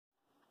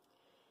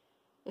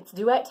It's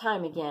duet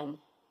time again.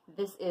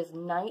 This is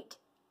Knight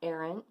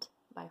Errant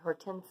by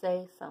Hortense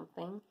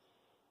something.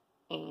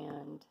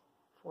 And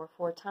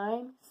 4/4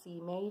 time, C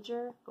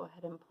major. Go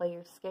ahead and play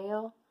your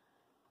scale.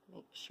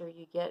 Make sure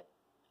you get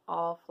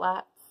all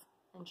flats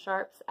and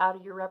sharps out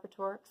of your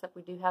repertoire, except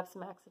we do have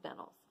some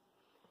accidentals.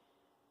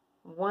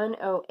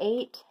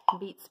 108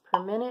 beats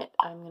per minute.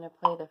 I'm going to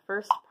play the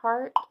first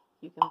part.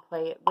 You can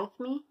play it with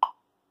me,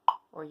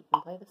 or you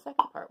can play the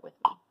second part with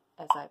me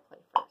as I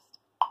play first.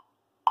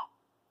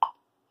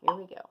 Here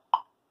we go.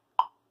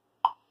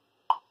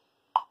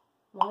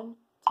 1,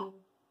 2,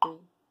 3.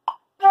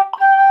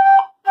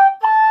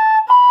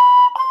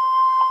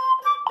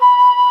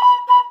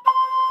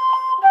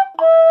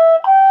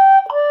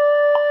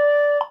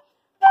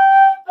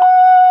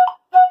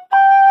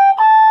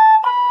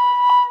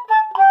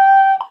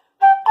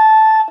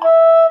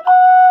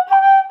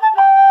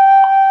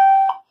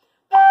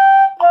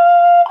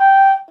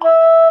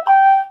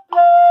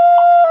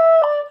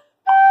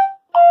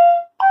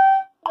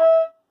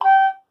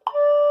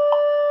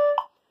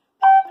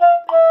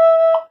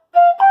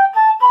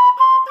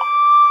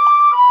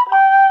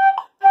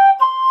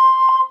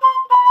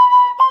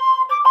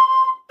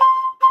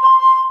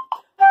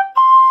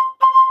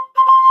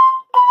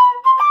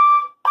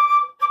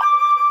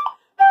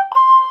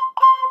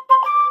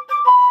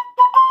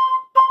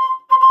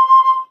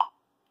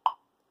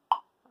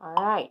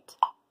 Alright,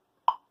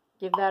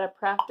 give that a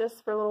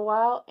practice for a little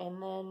while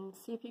and then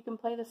see if you can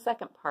play the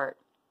second part.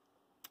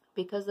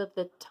 Because of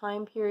the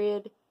time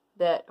period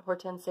that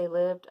Hortense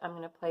lived, I'm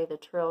going to play the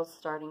trills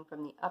starting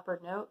from the upper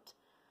note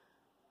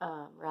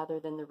rather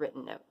than the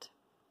written note.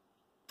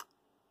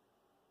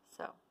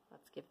 So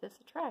let's give this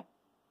a try.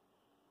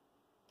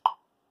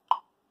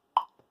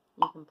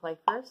 You can play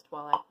first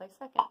while I play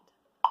second.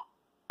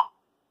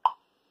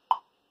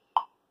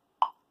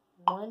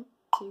 1,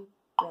 2,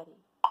 ready.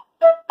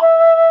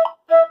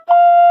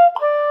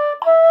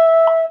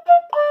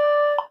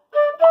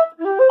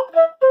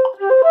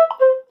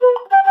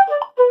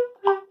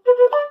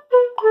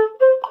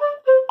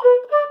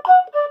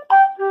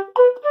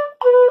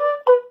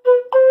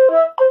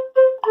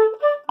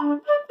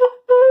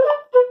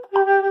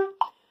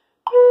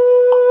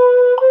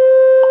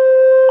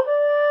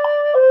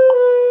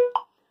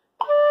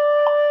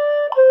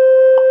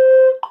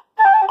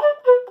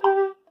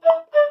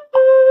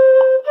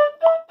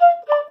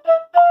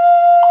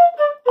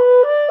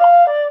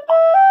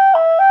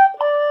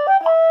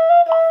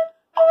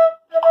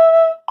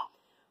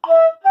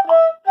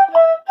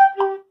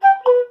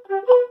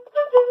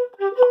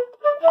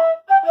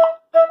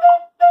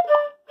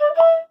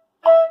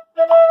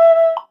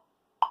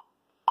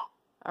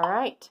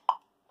 Alright,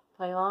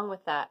 play along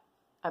with that.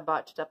 I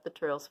botched up the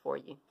trills for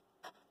you.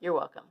 You're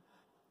welcome.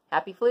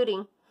 Happy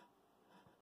fluting!